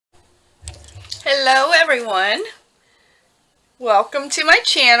Hello everyone, welcome to my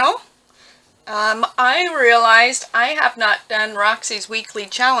channel. I realized I have not done Roxy's weekly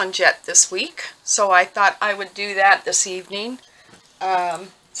challenge yet this week, so I thought I would do that this evening.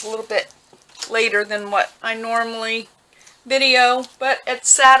 It's a little bit later than what I normally video, but it's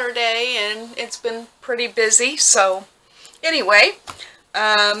Saturday and it's been pretty busy, so anyway,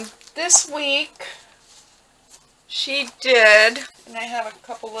 this week she did, and I have a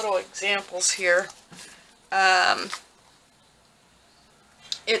couple little examples here.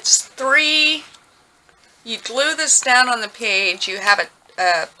 It's three, you glue this down on the page, you have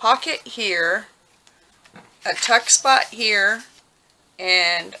a pocket here, a tuck spot here,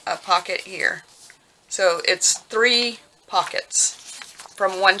 and a pocket here. So it's 3 pockets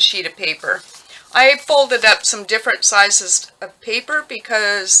from one sheet of paper. I folded up some different sizes of paper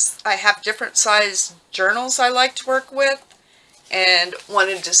because I have different size journals I like to work with, and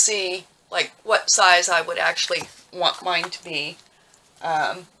wanted to see like what size I would actually want mine to be.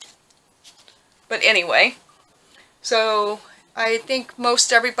 But anyway, so I think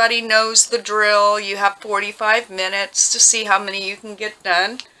most everybody knows the drill. You have 45 minutes to see how many you can get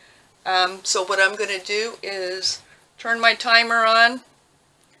done. So what I'm going to do is turn my timer on.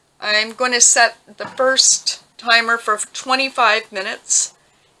 I'm going to set the first timer for 25 minutes,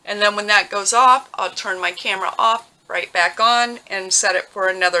 and then when that goes off, I'll turn my camera off, right back on, and set it for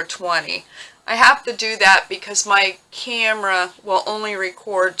another 20. I have to do that because my camera will only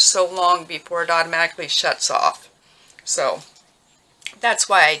record so long before it automatically shuts off. So that's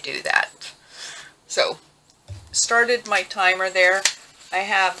why I do that. So started my timer there. I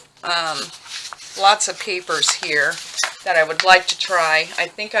have lots of papers here that I would like to try. I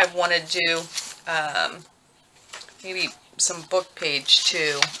think I want to do maybe some book page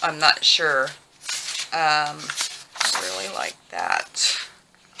too. I'm not sure. I really like that.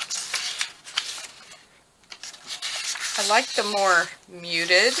 I like the more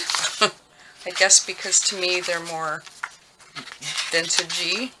muted, I guess because to me they're more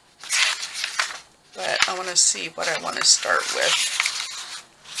vintagey, but I want to see what I want to start with.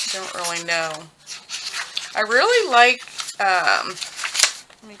 I don't really know. I really like,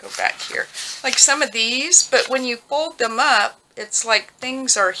 let me go back here, like some of these, but when you fold them up, it's like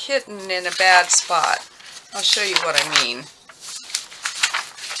things are hidden in a bad spot. I'll show you what I mean.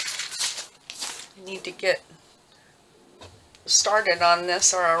 I need to get started on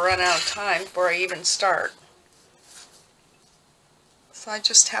this or I'll run out of time before I even start. So I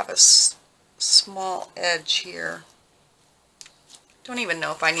just have a small edge here. Don't even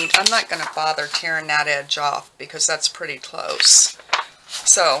know if I need, I'm not going to bother tearing that edge off because that's pretty close.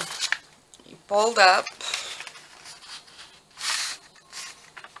 So you fold up.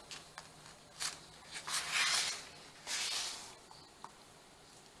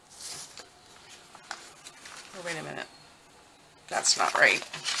 Oh, wait a minute. That's not right.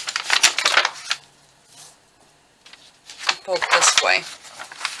 Fold this way.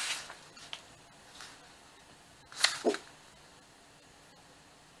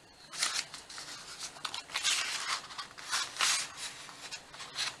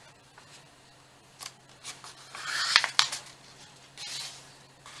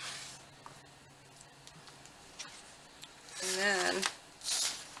 And then,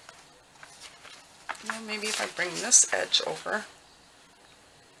 well, maybe if I bring this edge over.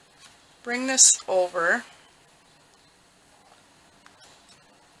 Bring this over.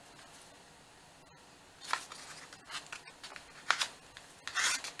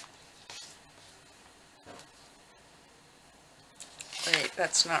 Wait,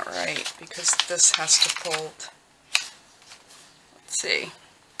 that's not right because this has to fold. Let's see.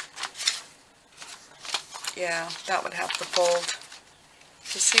 Yeah, that would have to fold.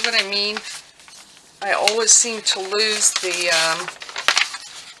 You see what I mean? I always seem to lose the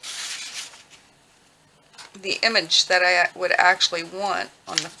image that I would actually want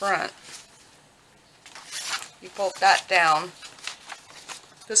on the front. You fold that down.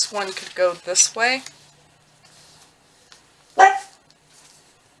 This one could go this way.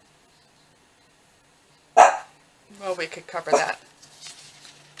 Well, we could cover that.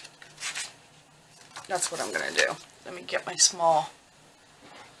 That's what I'm going to do. Let me get my small,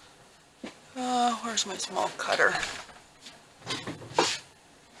 where's my small cutter?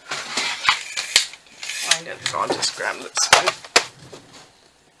 Find it, so I'll just grab this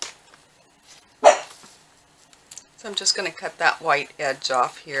one. So I'm just going to cut that white edge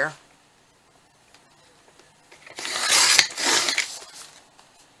off here.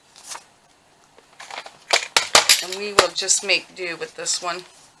 And we will just make do with this one.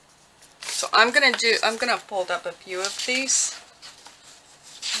 So I'm gonna fold up a few of these.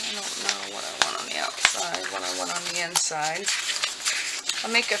 I don't know what I want on what I want on the inside.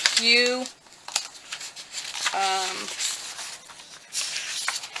 I'll make a few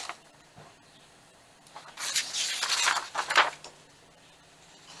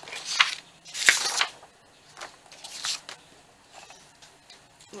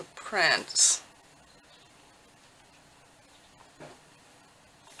prints.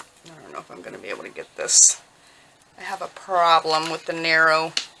 I don't know if I'm going to be able to get this. I have a problem with the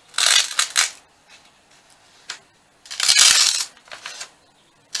narrow.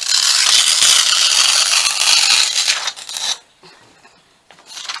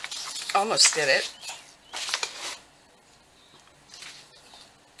 Almost did it.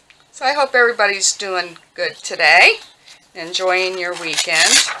 So I hope everybody's doing good today, enjoying your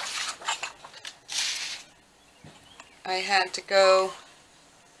weekend. I had to go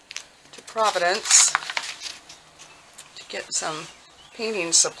to Providence to get some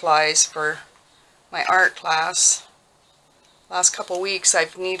painting supplies for my art class. Last couple weeks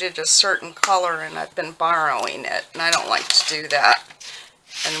I've needed a certain color and I've been borrowing it, and I don't like to do that.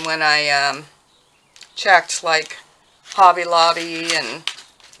 And when I checked like Hobby Lobby and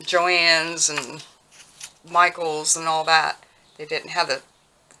Joann's and Michael's and all that, they didn't have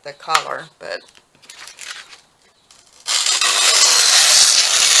the color, but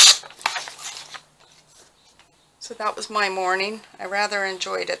so that was my morning. I rather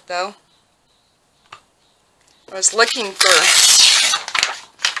enjoyed it though. I'm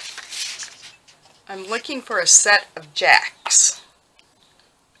looking for a set of jacks.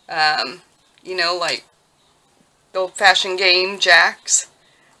 You know, like the old-fashioned game jacks.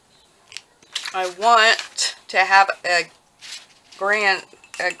 I want to have a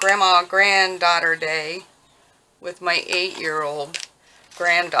grandma-granddaughter day with my 8-year-old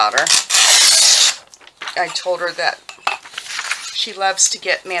granddaughter. I told her that she loves to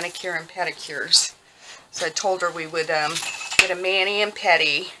get manicure and pedicures. So I told her we would get a mani and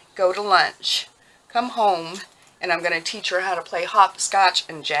pedi, go to lunch, come home, and I'm going to teach her how to play hopscotch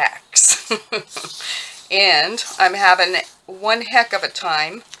and jacks. And I'm having one heck of a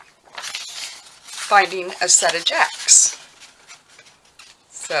time finding a set of jacks.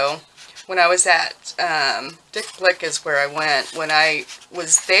 So when I was at Dick Blick is where I went. When I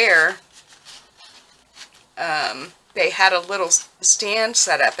was there, they had a little stand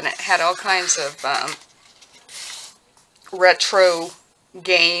set up and it had all kinds of retro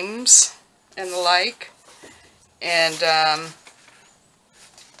games and the like. And I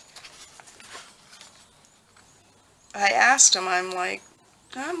asked him, I'm like,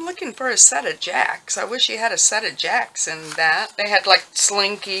 I'm looking for a set of jacks. I wish you had a set of jacks in that. They had like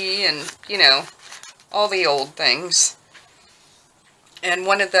Slinky and, you know, all the old things. And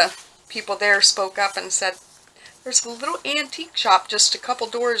one of the people there spoke up and said, there's a little antique shop just a couple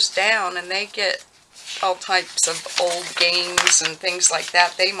doors down and they get all types of old games and things like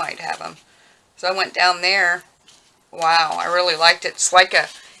that. They might have them. So I went down there. Wow, I really liked it. It's like a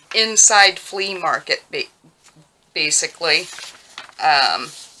inside flea market, basically.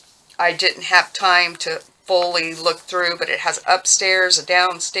 I didn't have time to fully look through, but it has upstairs, a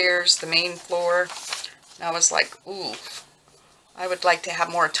downstairs, the main floor. And I was like, ooh, I would like to have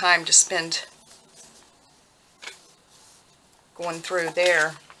more time to spend going through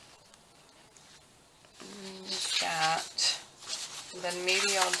there. That. And then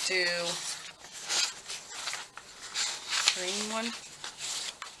maybe I'll do green one.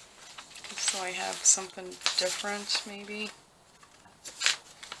 So I have something different, maybe.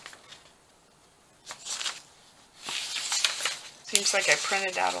 Seems like I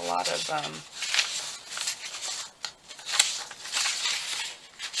printed out a lot of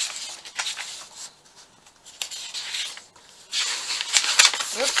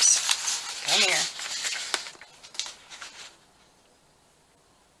whoops, come here.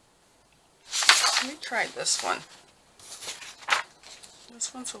 Let me try this one.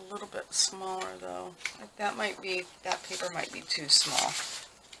 This one's a little bit smaller though. That paper might be too small.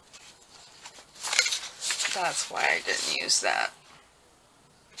 That's why I didn't use that.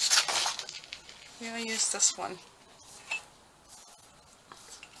 Yeah, I used this one.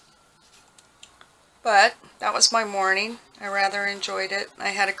 But that was my morning. I rather enjoyed it. I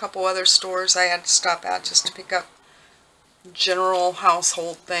had a couple other stores I had to stop at just to pick up general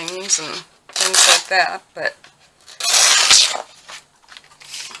household things and things like that, but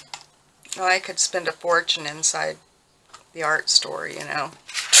well, I could spend a fortune inside the art store, you know.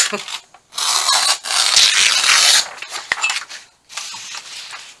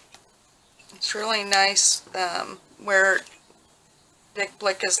 It's really nice where Dick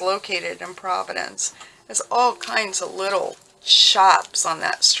Blick is located in Providence. There's all kinds of little shops on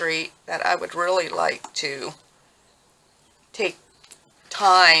that street that I would really like to take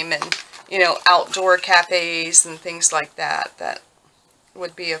time, and you know, outdoor cafes and things like that. That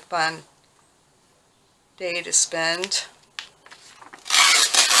would be a fun day to spend.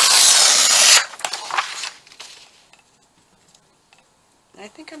 I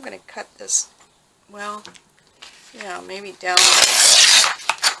think I'm going to cut this, well, yeah, maybe down a little bit.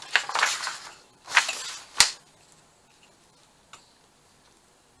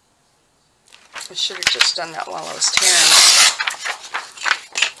 I should have just done that while I was tearing.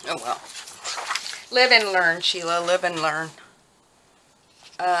 Oh well. Live and learn, Sheila. Live and learn.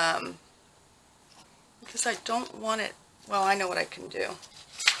 Because I don't want it, well, I know what I can do.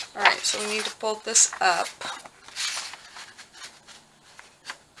 Alright, so we need to fold this up.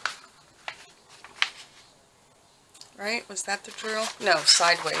 Right? Was that the drill? No,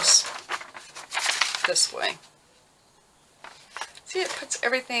 sideways. This way. See, it puts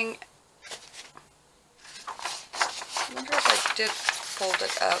everything... I wonder if I did fold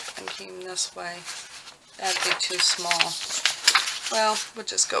it up and came this way. That'd be too small. Well, we'll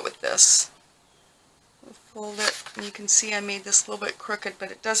just go with this. We'll fold it, and you can see I made this a little bit crooked, but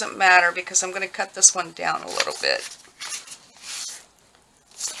it doesn't matter because I'm going to cut this one down a little bit.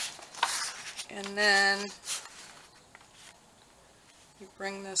 And then you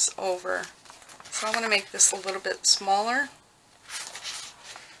bring this over. So I want to make this a little bit smaller.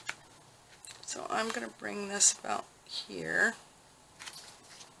 So I'm going to bring this about here.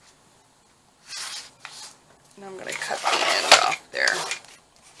 And I'm going to cut the end off there.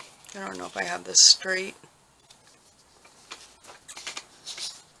 I don't know if I have this straight.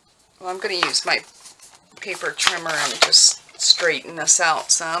 Well, I'm going to use my paper trimmer and just straighten this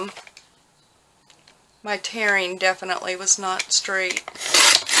out some. My tearing definitely was not straight.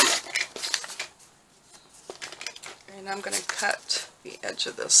 And I'm going to cut the edge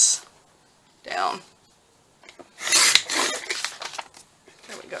of this down.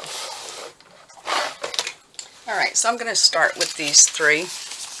 There we go. Alright, so I'm going to start with these three.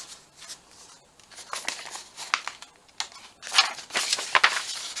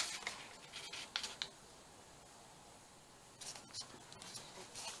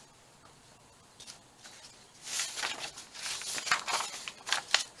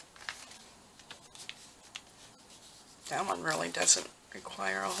 That one really doesn't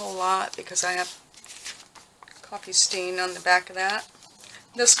require a whole lot because I have coffee stain on the back of that.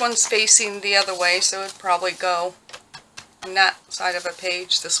 This one's facing the other way, so it would probably go on that side of a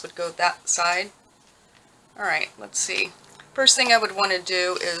page. This would go that side. Alright, let's see. First thing I would want to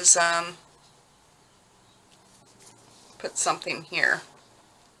do is put something here.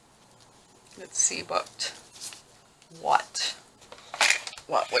 Let's see what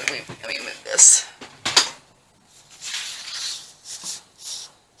would we, let me move this.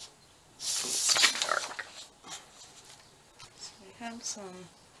 It's too dark. So we have some,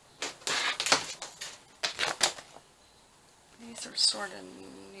 these are sort of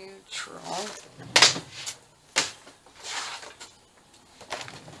neutral.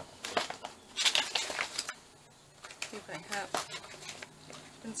 See if I have,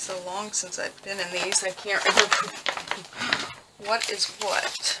 it's been so long since I've been in these, I can't remember what is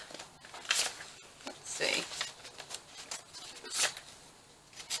what. Let's see.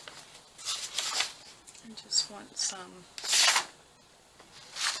 I just want some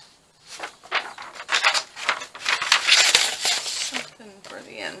something for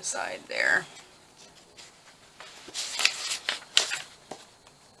the inside there.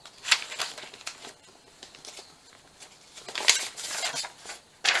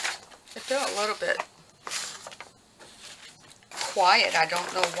 I feel a little bit quiet. I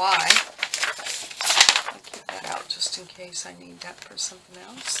don't know why. I'll keep that out just in case I need that for something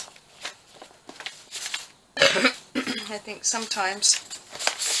else. I think sometimes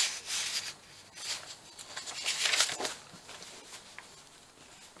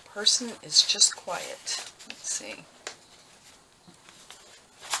a person is just quiet. Let's see.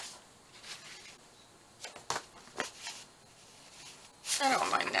 I don't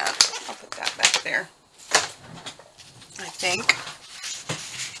mind that. I'll put that back there. I think.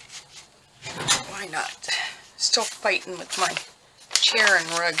 Why not? Still fighting with my chair and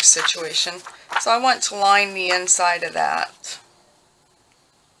rug situation. So I want to line the inside of that.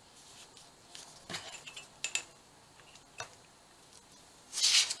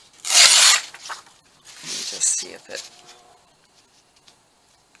 Let me just see if it,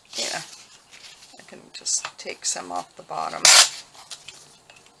 yeah, I can just take some off the bottom.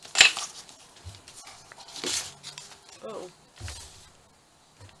 Oh.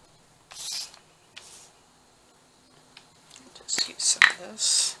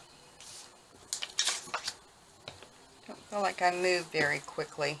 I feel like I move very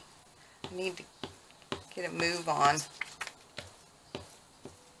quickly. I need to get a move on.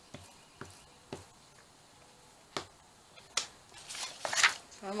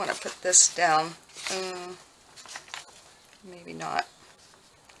 I want to put this down. Maybe not.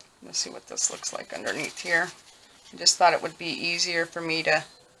 Let's see what this looks like underneath here. I just thought it would be easier for me to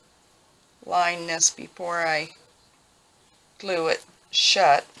line this before I glue it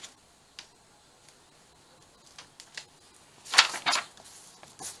shut.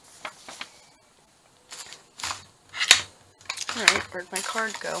 Alright, where'd my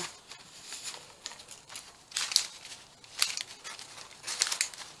card go?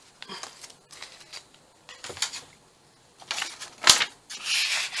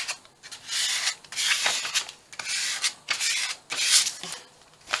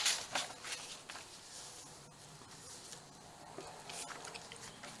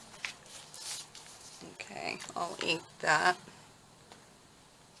 Okay, I'll ink that.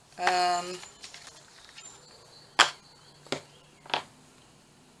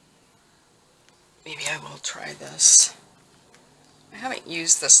 Maybe I will try this. I haven't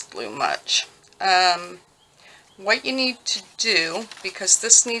used this glue much. What you need to do, because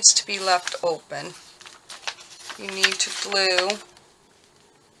this needs to be left open, you need to glue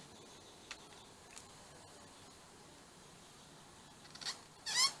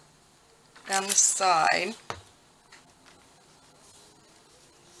down the side.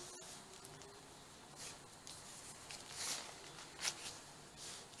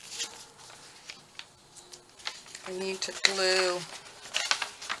 I need to glue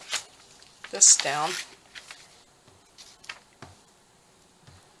this down.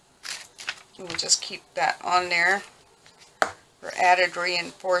 We'll just keep that on there for added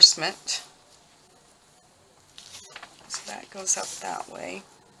reinforcement. So that goes up that way.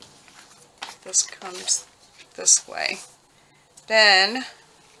 This comes this way. Then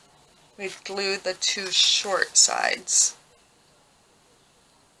we glue the two short sides.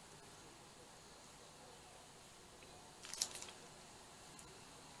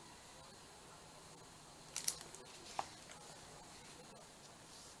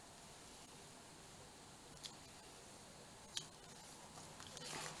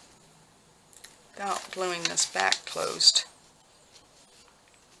 Without gluing this back closed.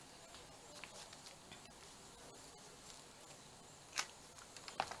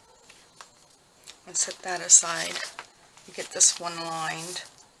 And set that aside. Get this one lined.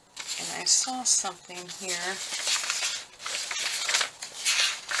 And I saw something here.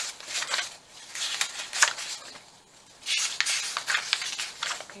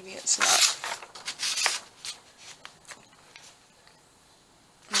 Maybe it's not.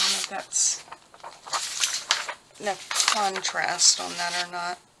 I don't know if that's enough contrast on that or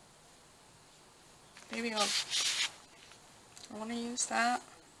not. Maybe I want to use that.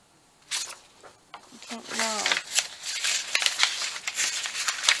 I don't know.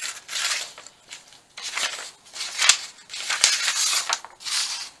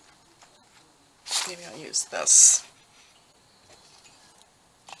 Maybe I'll use this.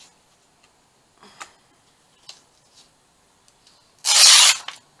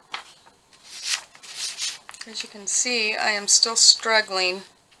 As you can see, I am still struggling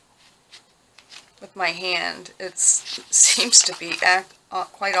with my hand. It seems to be,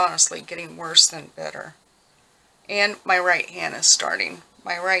 quite honestly, getting worse than better. And my right hand is starting.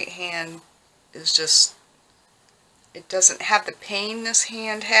 My right hand is just, it doesn't have the pain this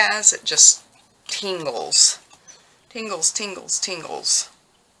hand has. It just tingles. Tingles, tingles, tingles.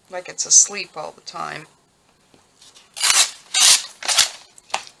 Like it's asleep all the time.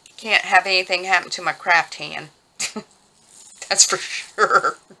 Can't have anything happen to my craft hand. That's for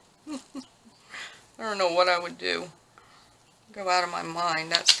sure. I don't know what I would do. Go out of my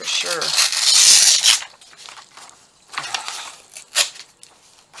mind, that's for sure.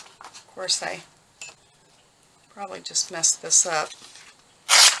 Of course, I probably just messed this up.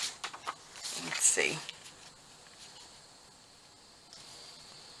 Let's see.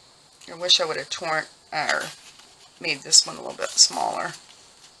 I wish I would have torn or made this one a little bit smaller.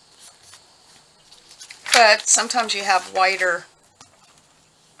 But sometimes you have wider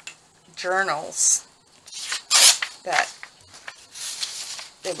journals that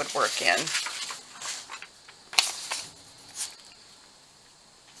they would work in.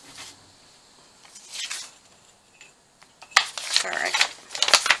 Alright,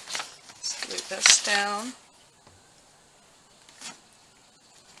 let's glue this down.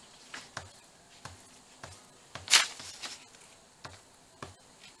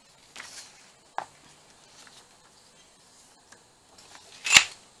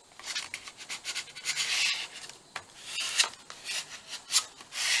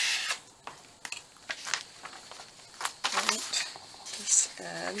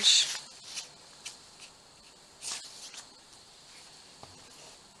 collage.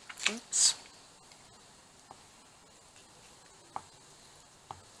 Oops.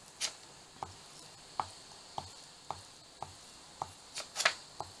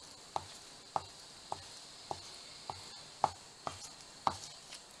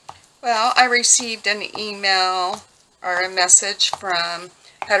 Well, I received an email or a message from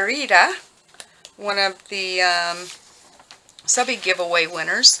Harita, one of the subby giveaway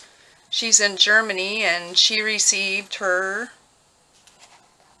winners. She's in Germany and she received her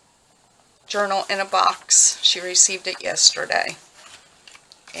journal in a box. She received it yesterday.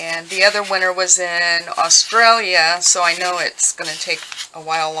 And the other winner was in Australia, so I know it's going to take a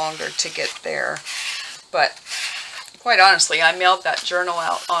while longer to get there. But quite honestly, I mailed that journal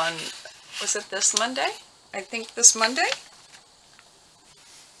out on, was it this Monday? I think this Monday?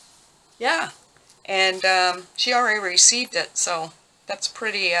 Yeah. And she already received it, so that's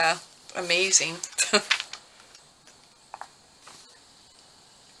pretty amazing.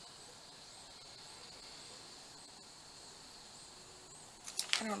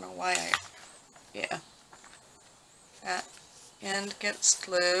 I don't know why yeah. That end gets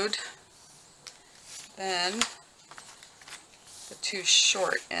glued. Then the two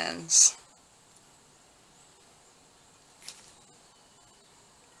short ends.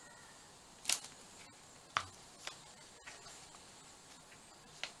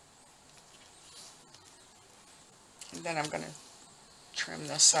 And then I'm going to trim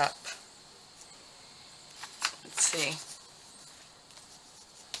this up. Let's see.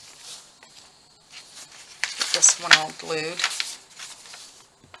 Get this one all glued.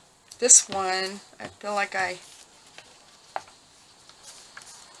 This one, I feel like I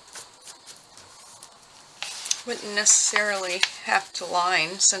wouldn't necessarily have to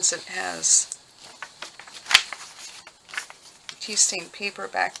line since it has tea stained paper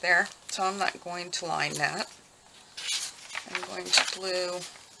back there, so I'm not going to line that. I'm going to glue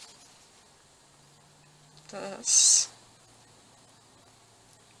this.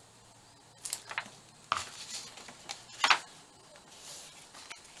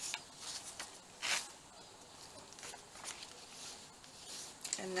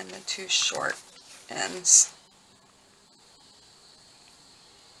 And then the two short ends.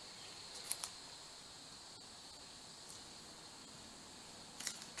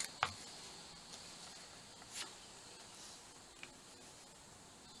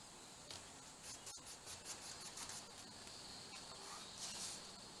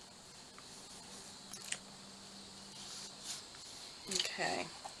 Okay.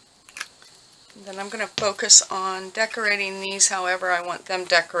 And then I'm going to focus on decorating these however I want them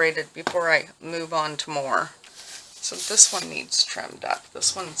decorated before I move on to more. So this one needs trimmed up.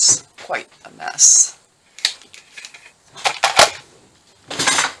 This one's quite a mess.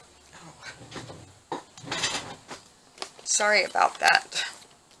 Oh. Sorry about that.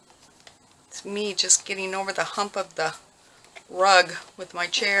 It's me just getting over the hump of the rug with my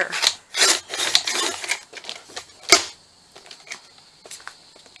chair.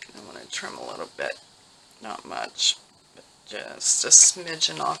 Trim a little bit, not much, but just a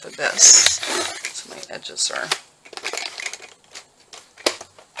smidgen off of this, so my edges are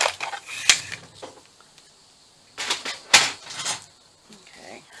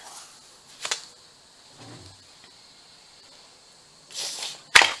okay.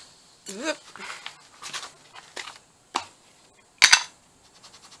 Oop.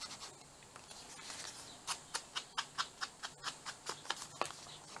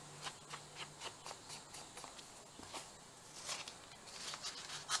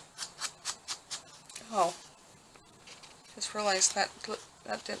 Oh, just realized that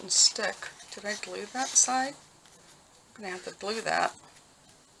that didn't stick. Did I glue that side? I'm gonna have to glue that.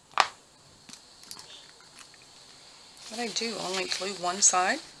 What did I do? Only glue one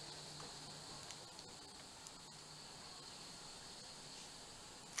side?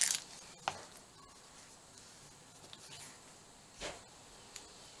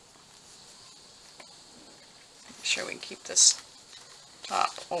 Make sure we keep this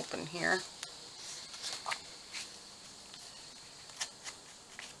top open here.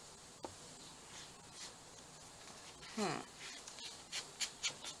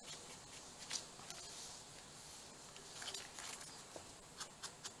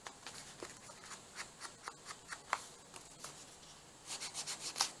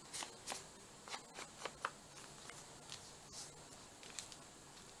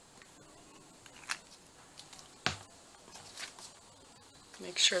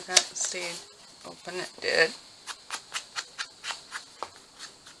 Make sure that stayed open. It did.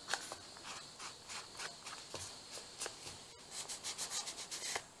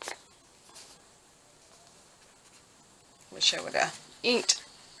 Wish I would have inked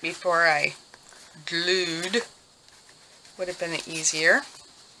before I glued. Would have been easier.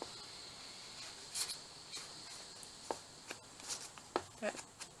 But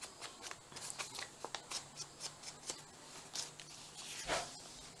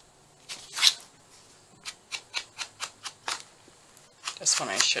this one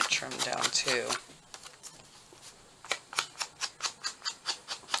I should trim down too.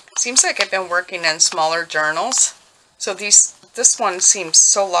 Seems like I've been working in smaller journals, so this one seems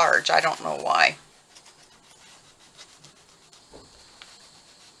so large. I don't know why.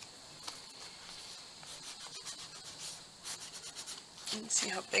 Let's see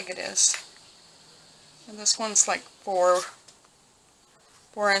how big it is. And this one's like 4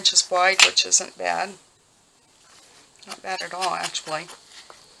 inches wide, which isn't bad. Not bad at all, actually.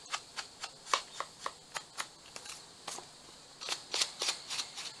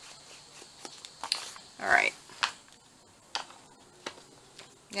 Alright.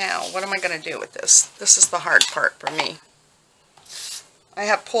 Now, what am I going to do with this? This is the hard part for me. I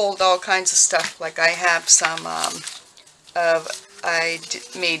have pulled all kinds of stuff. Like I have some I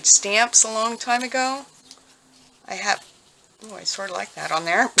made stamps a long time ago. I have, oh, I sort of like that on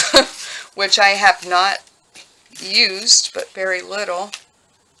there, which I have not used, but very little.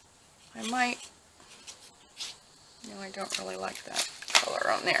 I might, no, I don't really like that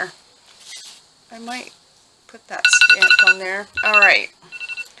color on there. I might put that stamp on there. Alright,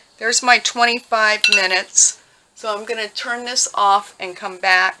 there's my 25 minutes. So I'm going to turn this off and come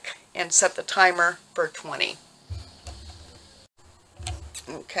back and set the timer for 20.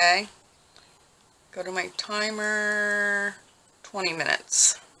 Okay, go to my timer, 20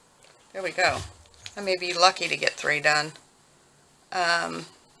 minutes. There we go. I may be lucky to get 3 done.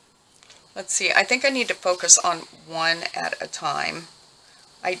 Let's see, I think I need to focus on one at a time.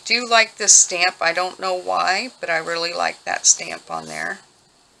 I do like this stamp. I don't know why, but I really like that stamp on there.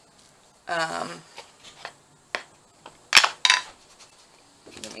 Let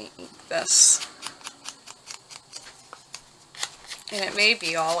me ink this. And it may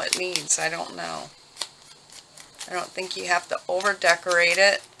be all it needs. I don't know. I don't think you have to over decorate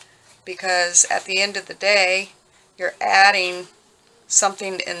it, because at the end of the day, you're adding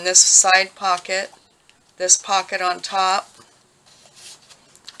something in this side pocket, this pocket on top,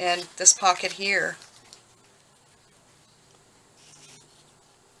 and this pocket here.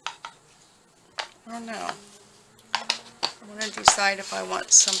 I don't know. I want to decide if I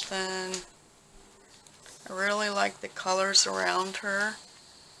want something. I really like the colors around her.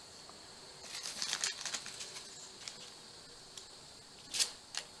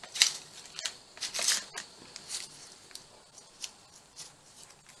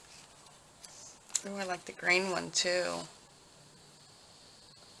 Oh, I like the green one too.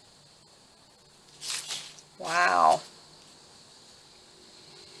 Wow.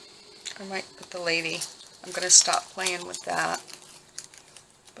 I might put the lady. I'm going to stop playing with that.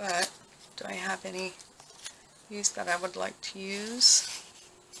 But do I have any these that I would like to use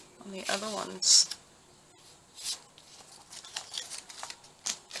on the other ones?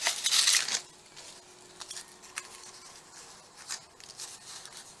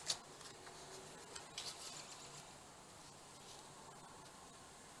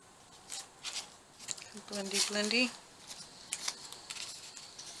 Blendy, blendy.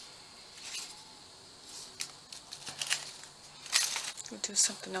 We'll do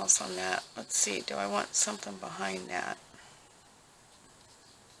something else on that. Let's see, do I want something behind that?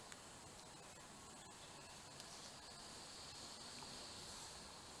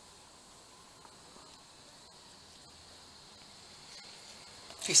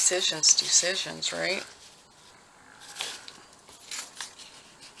 Decisions, right?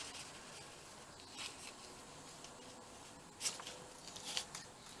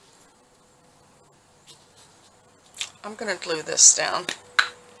 I'm going to glue this down.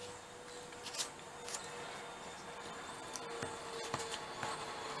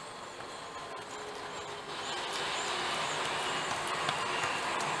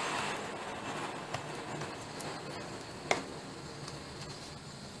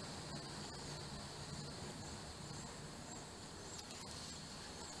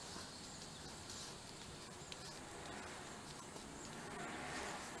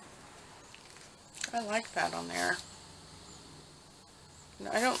 I like that on there.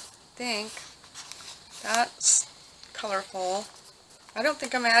 I don't think that's colorful. I don't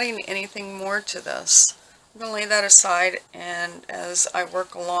think I'm adding anything more to this. I'm going to lay that aside, and as I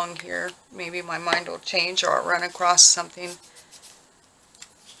work along here, maybe my mind will change, or I'll run across something.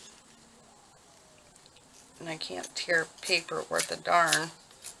 And I can't tear paper worth a darn.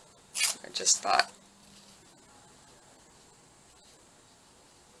 I just thought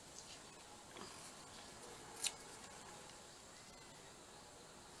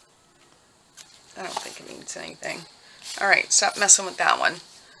it means anything. Alright, stop messing with that one.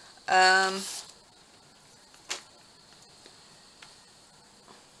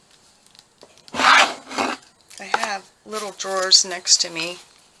 I have little drawers next to me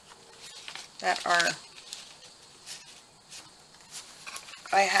that are,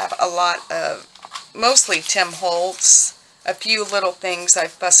 I have a lot of, mostly Tim Holtz, a few little things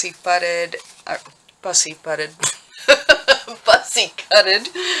I've fussy cut,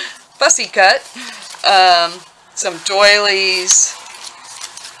 some doilies,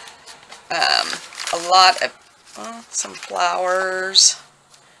 a lot of, some flowers.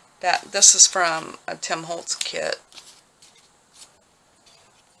 This is from a Tim Holtz kit.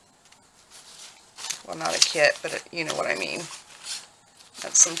 Well, not a kit, but you know what I mean.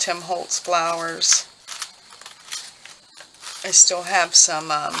 That's some Tim Holtz flowers. I still have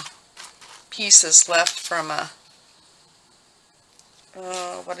some pieces left from a,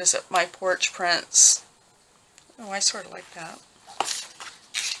 what is it, My Porch Prints. Oh, I sort of like that.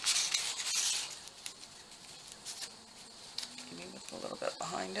 Maybe with a little bit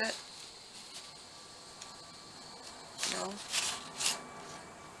behind it. No.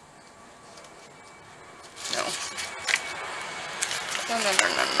 No. No, no, no,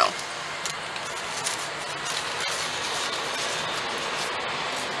 no, no.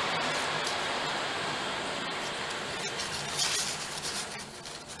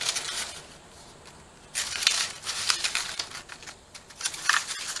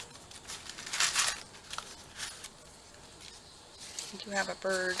 I do have a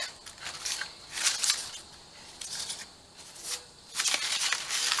bird.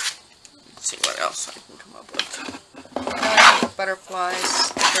 Let's see what else I can come up with. Butterflies,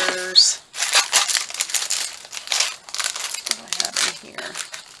 stickers. What do I have in here?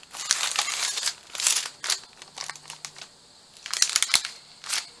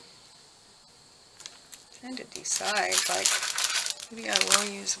 Trying to decide, like, maybe I will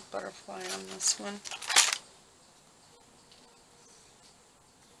use a butterfly on this one.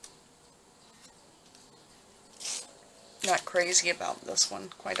 Not crazy about this one,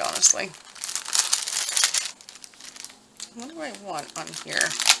 quite honestly. What do I want on here?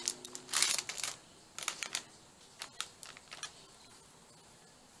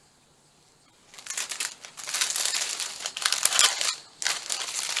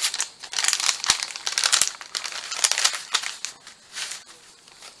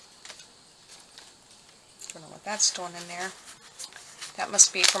 Don't know what that's doing in there. That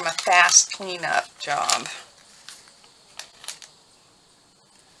must be from a fast cleanup job.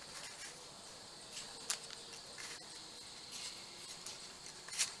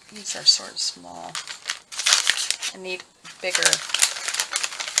 These are sort of small. I need bigger.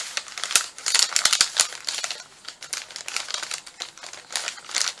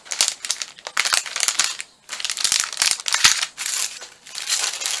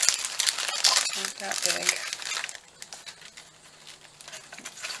 Not that big.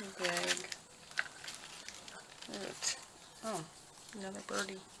 That's too big. Right. Oh, another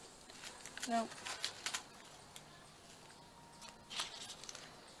birdie. Nope.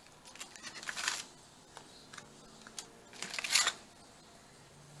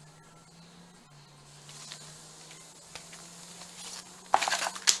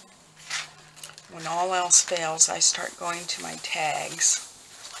 When all else fails, I start going to my tags,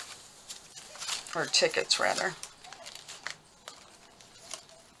 or tickets rather.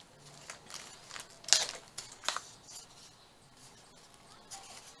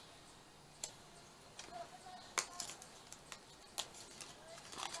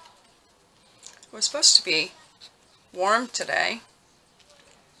 It was supposed to be warm today,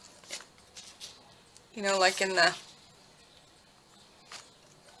 you know, like in the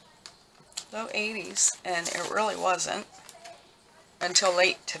low 80s, and it really wasn't until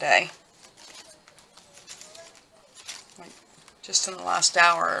late today. Like just in the last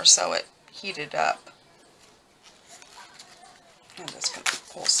hour or so it heated up. I'm just going to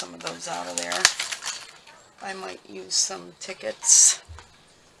pull some of those out of there. I might use some tickets.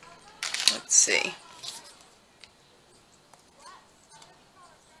 Let's see.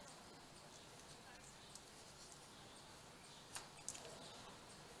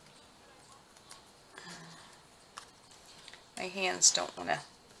 My hands don't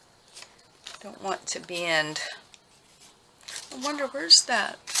want to bend. I wonder where's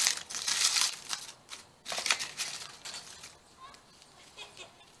that?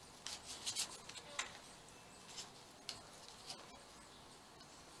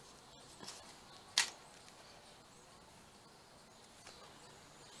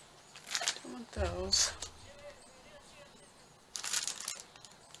 Don't want those.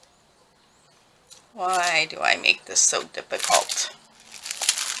 Why do I make this so difficult?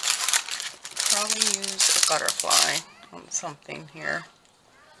 Probably use a butterfly on something here.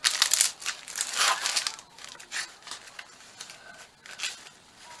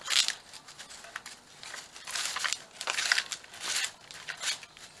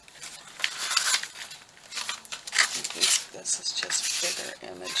 This is just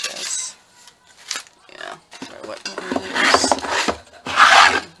bigger images. Yeah, I wouldn't use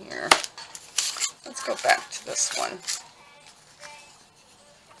in here. Let's go back to this one.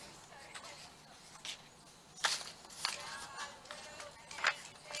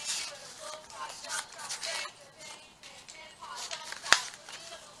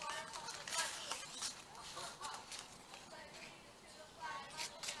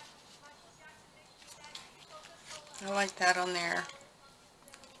 I like that on there.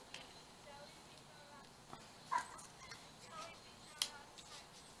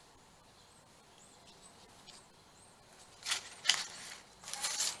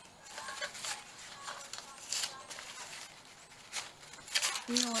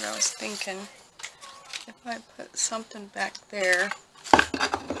 You know what I was thinking? If I put something back there.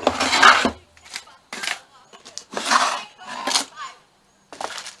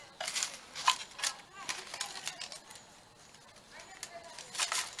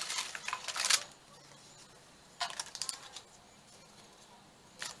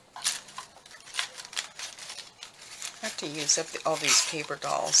 I have to use up all these paper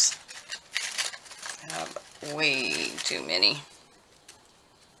dolls. I have way too many.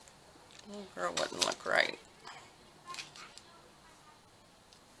 Little girl wouldn't look right.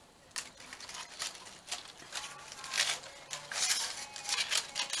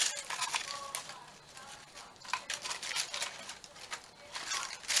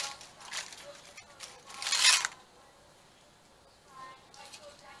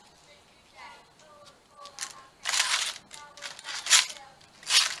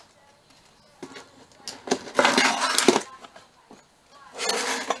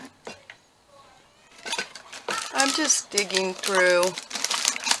 I'm just digging through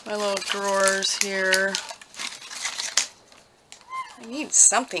my little drawers here. I need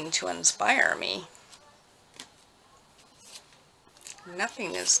something to inspire me.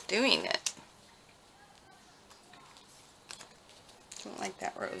 Nothing is doing it. Don't like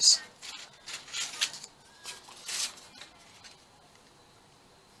that rose.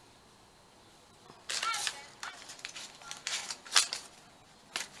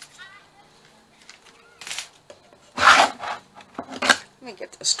 Let me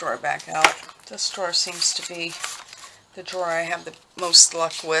get this drawer back out. This drawer seems to be the drawer I have the most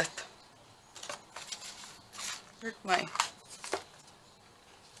luck with. Where'd my...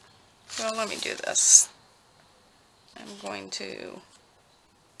 Well, let me do this. I'm going to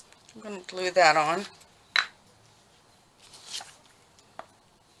glue that on.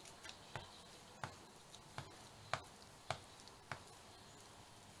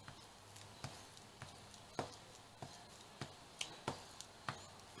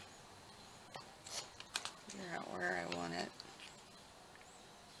 Figure out where I want it.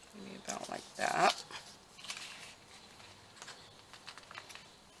 Maybe about like that.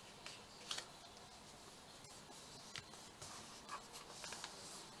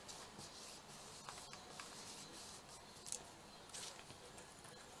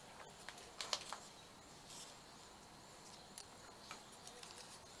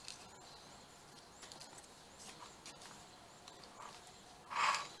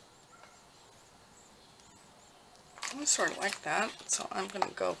 I sort of like that, so I'm going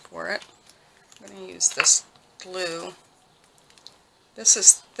to go for it. I'm going to use this glue. This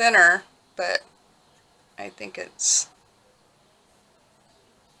is thinner, but I think it's...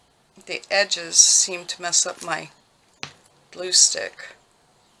 the edges seem to mess up my glue stick.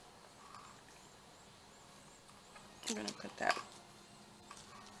 I'm going to put that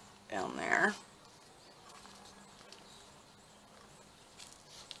down there.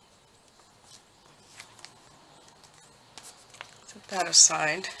 Set that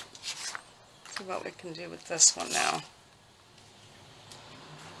aside. See what we can do with this one now.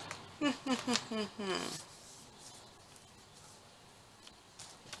 I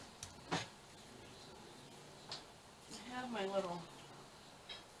have my little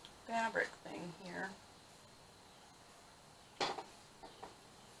fabric thing here.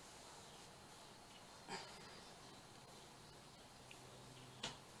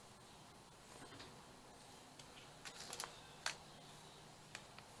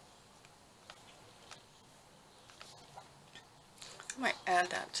 I might add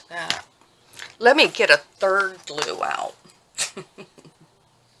that to that. Let me get a third glue out.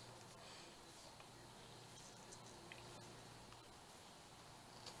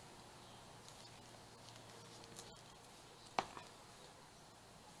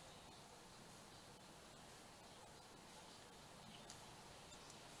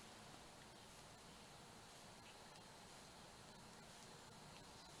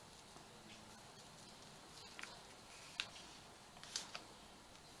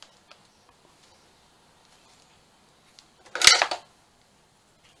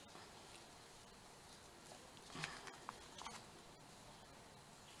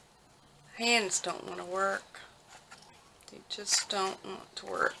 hands don't want to work. They just don't want to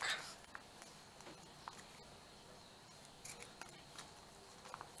work.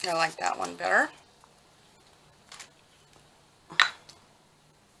 I like that one better.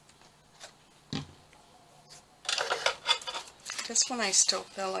 This one I still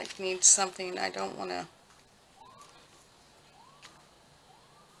feel like needs something. I don't want to.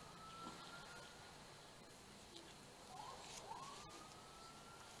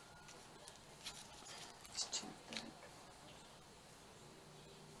 It's too big.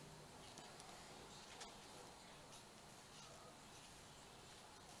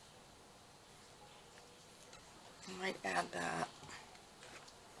 I might add that.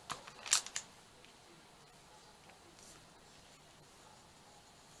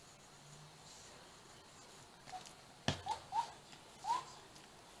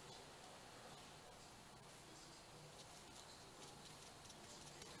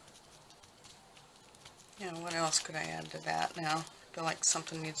 Yeah, what else could I add to that now? I feel like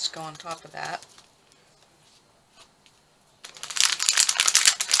something needs to go on top of that.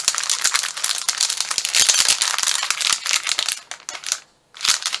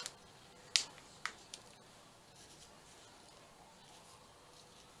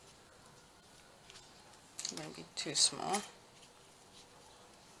 Maybe too small.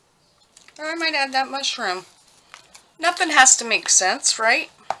 Or I might add that mushroom. Nothing has to make sense, right?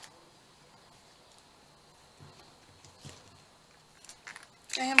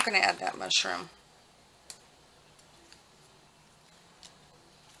 I am going to add that mushroom.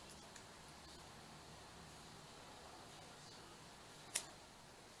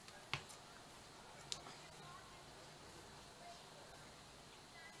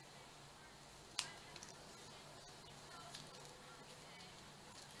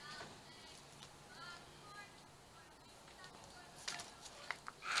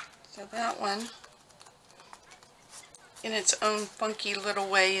 So that one, in its own funky little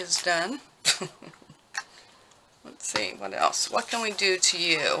way, is done. Let's see, what else? What can we do to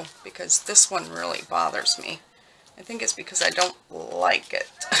you? Because this one really bothers me. I think it's because I don't like it.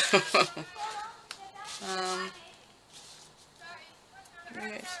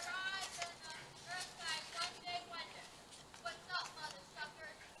 Okay.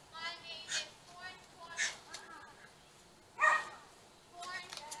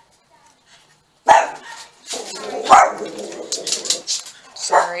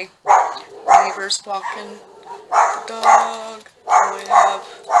 Sorry, neighbors walking the dog. We have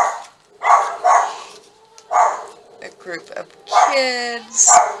a group of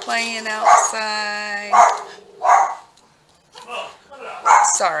kids playing outside.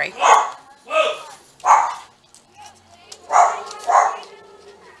 Sorry.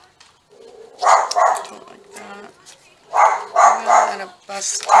 Don't like that. And a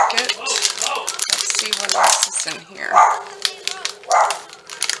bus ticket. Let's see what else is in here.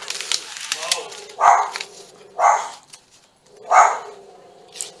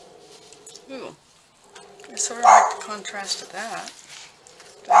 Ooh, I sort of like the contrast of that.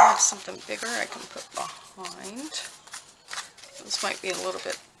 Do I have something bigger I can put behind? This might be a little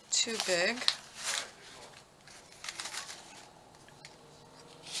bit too big.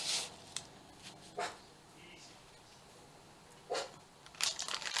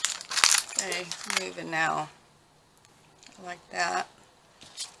 Okay, I'm moving now. I like that.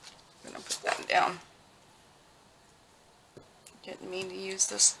 I'm going to put that down. Didn't mean to use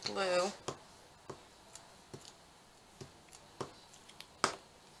this glue.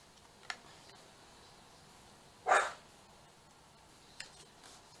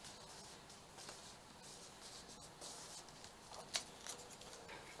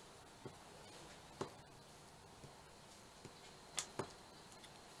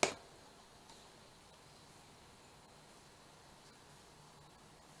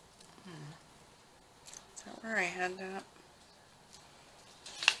 Is that where I had that?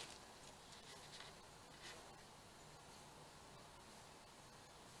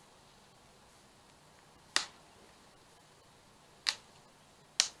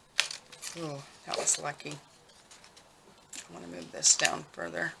 Oh, that was lucky. I want to move this down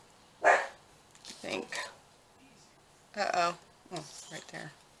further, I think. Uh-oh. Oh, right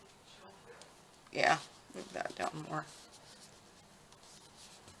there. Yeah, move that down more.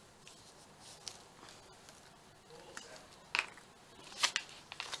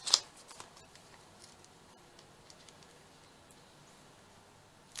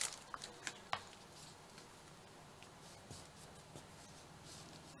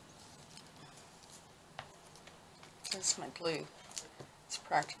 That's my glue. It's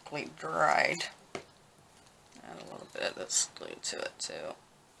practically dried. Add a little bit of this glue to it too.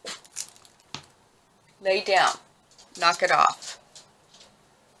 Lay down. Knock it off.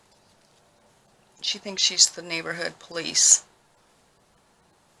 She thinks she's the neighborhood police.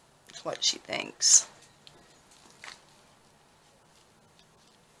 That's what she thinks.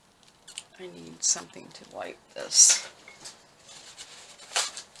 I need something to wipe this.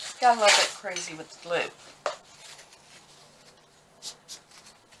 Got a little bit crazy with glue.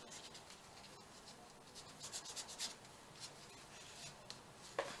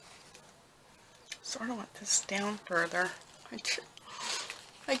 Sort of want this down further.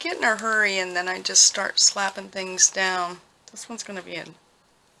 I get in a hurry and then I just start slapping things down. This one's going to be in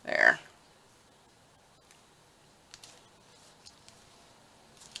there.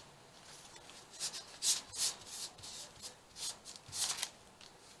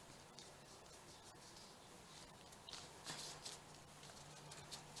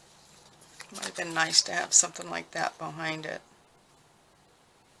 Might have been nice to have something like that behind it.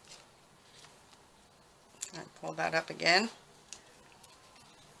 I pull that up again.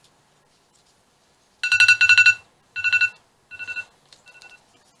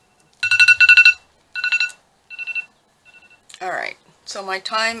 Alright, so my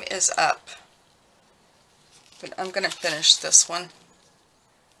time is up. But I'm going to finish this one.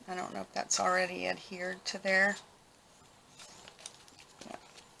 I don't know if that's already adhered to there.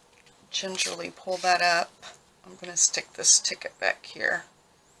 Gingerly pull that up. I'm going to stick this ticket back here.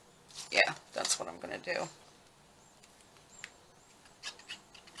 Yeah, that's what I'm going to do.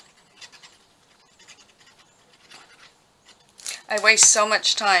 I waste so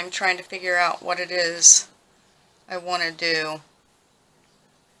much time trying to figure out what it is I want to do,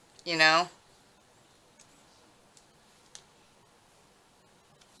 you know?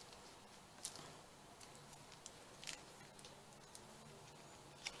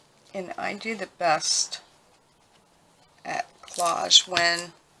 And I do the best at collage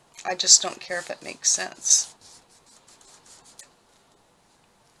when I just don't care if it makes sense.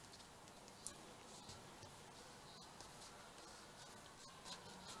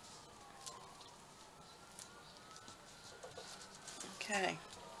 Okay.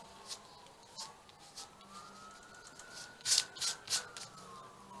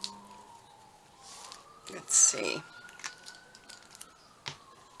 Let's see.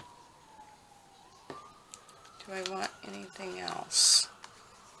 Do I want anything else?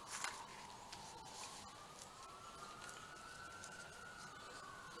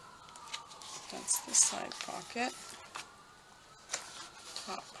 That's the side pocket,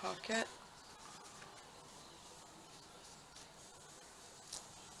 top pocket.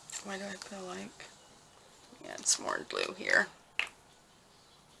 Why do I feel like, yeah, it's more glue here.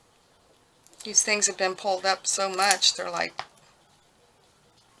 These things have been pulled up so much, they're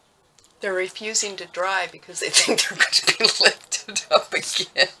refusing to dry because they think they're going to be lifted up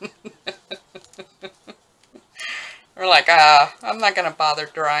again. They're like, I'm not going to bother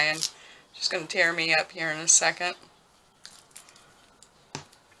drying. Just going to tear me up here in a second.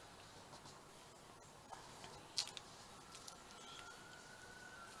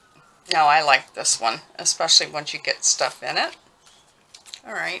 Now I like this one, especially once you get stuff in it.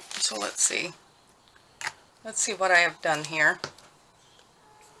 Alright, so let's see. Let's see what I have done here.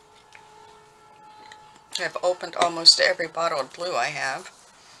 I've opened almost every bottle of glue I have.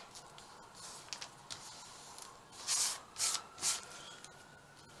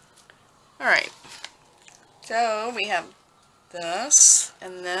 Alright, so we have this,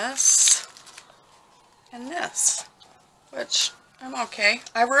 and this, and this, which I'm okay.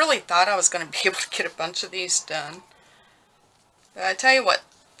 I really thought I was going to be able to get a bunch of these done. But I tell you what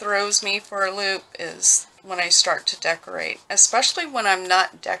throws me for a loop is when I start to decorate, especially when I'm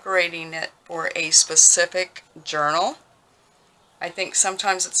not decorating it for a specific journal. I think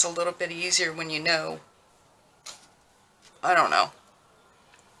sometimes it's a little bit easier when you know. I don't know.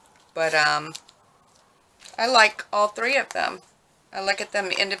 But I like all three of them. I look at them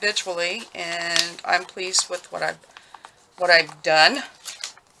individually and I'm pleased with what I've done.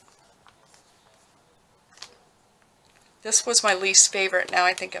 This was my least favorite. Now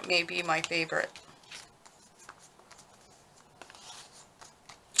I think it may be my favorite.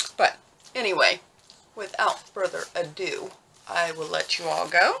 But anyway, without further ado, I will let you all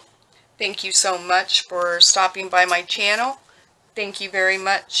go. Thank you so much for stopping by my channel. Thank you very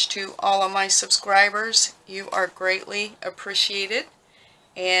much to all of my subscribers. You are greatly appreciated.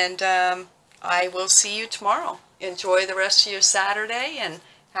 And I will see you tomorrow. Enjoy the rest of your Saturday and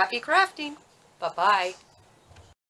happy crafting. Bye-bye.